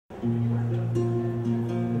As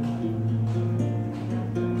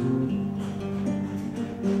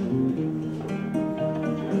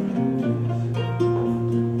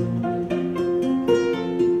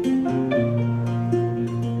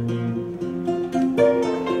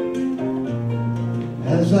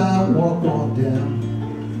I walk on down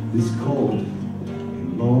this cold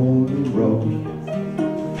and lonely road,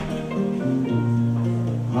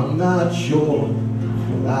 I'm not sure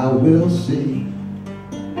what I will see,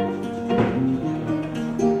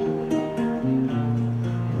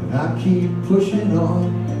 but I keep pushing on,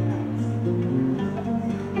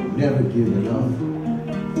 never giving up.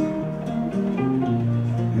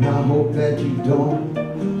 And I hope that you don't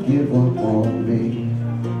give up on me.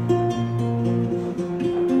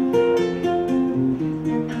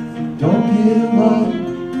 Don't give up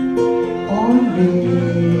on me,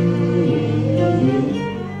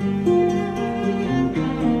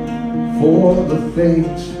 for the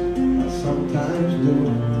things I sometimes do.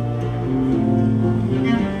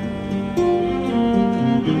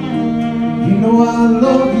 You know I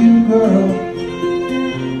love you, girl,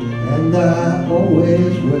 and I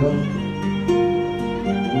always will,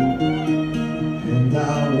 and I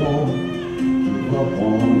won't give up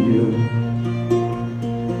on you.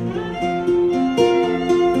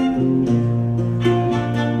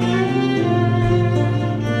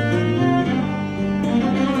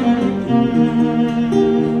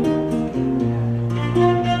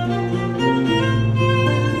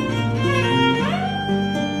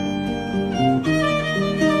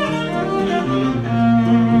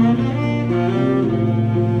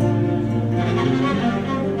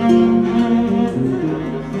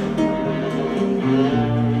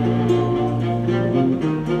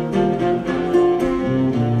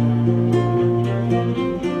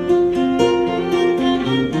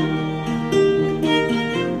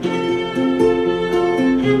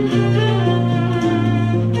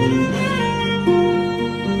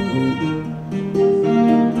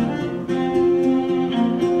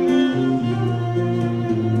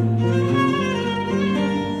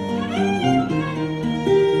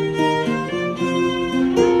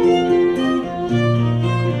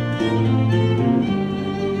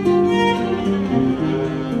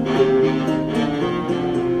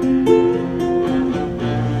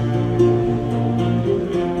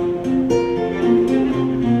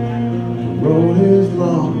 Road is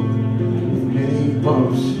long with many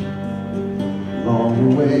bumps along the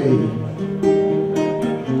way,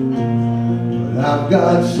 but I've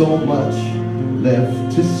got so much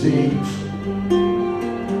left to see.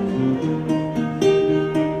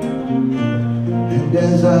 And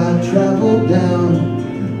as I travel down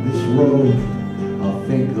this road, I'll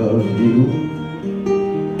think of you,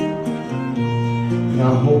 and I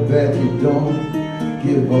hope that you don't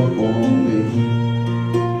give up on me.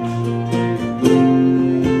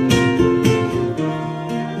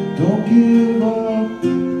 Don't give up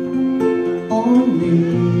on me,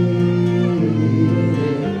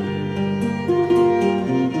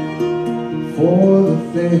 for the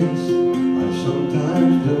things I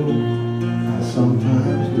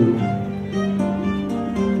sometimes do.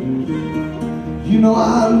 You know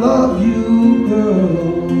I love you,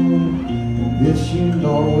 girl, and this you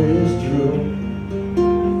know is true,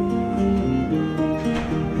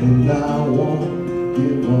 and I won't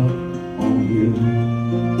give up on you.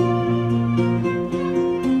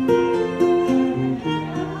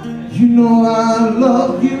 You know I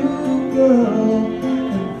love you, girl,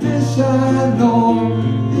 and this I know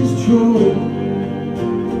is true,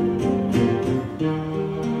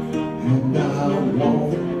 and I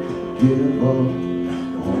won't give up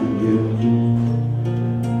on you.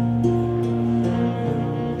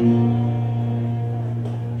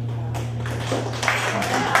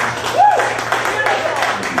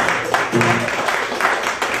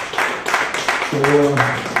 So,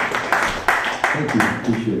 thank you,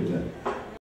 appreciate that.